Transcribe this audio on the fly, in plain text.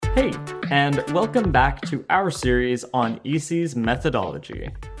Hey, and welcome back to our series on EC's methodology.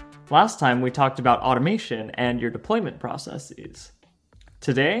 Last time we talked about automation and your deployment processes.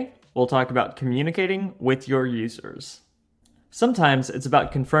 Today, we'll talk about communicating with your users. Sometimes it's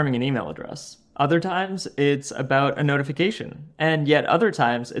about confirming an email address. Other times it's about a notification. And yet other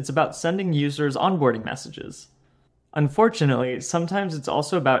times it's about sending users onboarding messages. Unfortunately, sometimes it's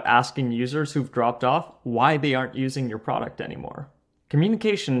also about asking users who've dropped off why they aren't using your product anymore.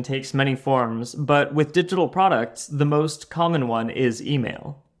 Communication takes many forms, but with digital products, the most common one is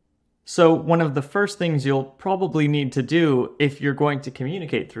email. So one of the first things you'll probably need to do if you're going to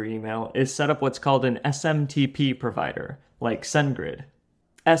communicate through email is set up what's called an SMTP provider, like SendGrid.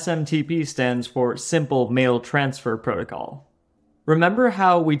 SMTP stands for Simple Mail Transfer Protocol. Remember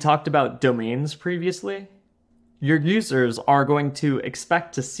how we talked about domains previously? Your users are going to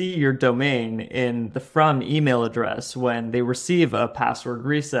expect to see your domain in the from email address when they receive a password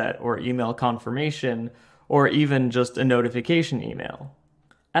reset or email confirmation, or even just a notification email.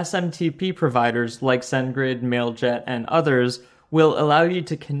 SMTP providers like SendGrid, Mailjet, and others will allow you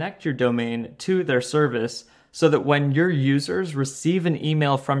to connect your domain to their service so that when your users receive an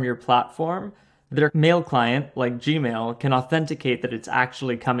email from your platform, their mail client, like Gmail, can authenticate that it's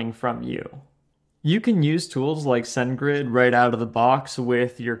actually coming from you. You can use tools like SendGrid right out of the box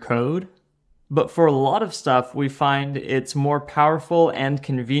with your code, but for a lot of stuff, we find it's more powerful and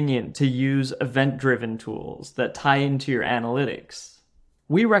convenient to use event-driven tools that tie into your analytics.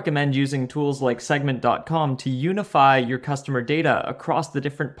 We recommend using tools like Segment.com to unify your customer data across the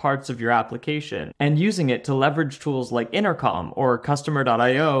different parts of your application, and using it to leverage tools like Intercom or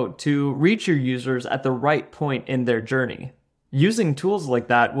Customer.io to reach your users at the right point in their journey. Using tools like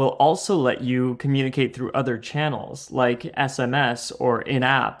that will also let you communicate through other channels like SMS or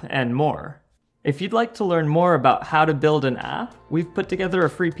in-app and more. If you'd like to learn more about how to build an app, we've put together a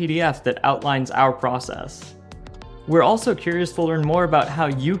free PDF that outlines our process. We're also curious to learn more about how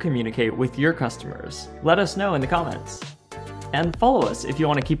you communicate with your customers. Let us know in the comments. And follow us if you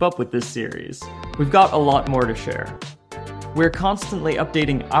want to keep up with this series. We've got a lot more to share. We're constantly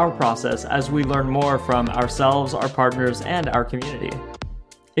updating our process as we learn more from ourselves, our partners, and our community.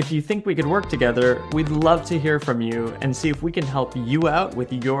 If you think we could work together, we'd love to hear from you and see if we can help you out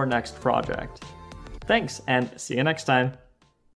with your next project. Thanks, and see you next time.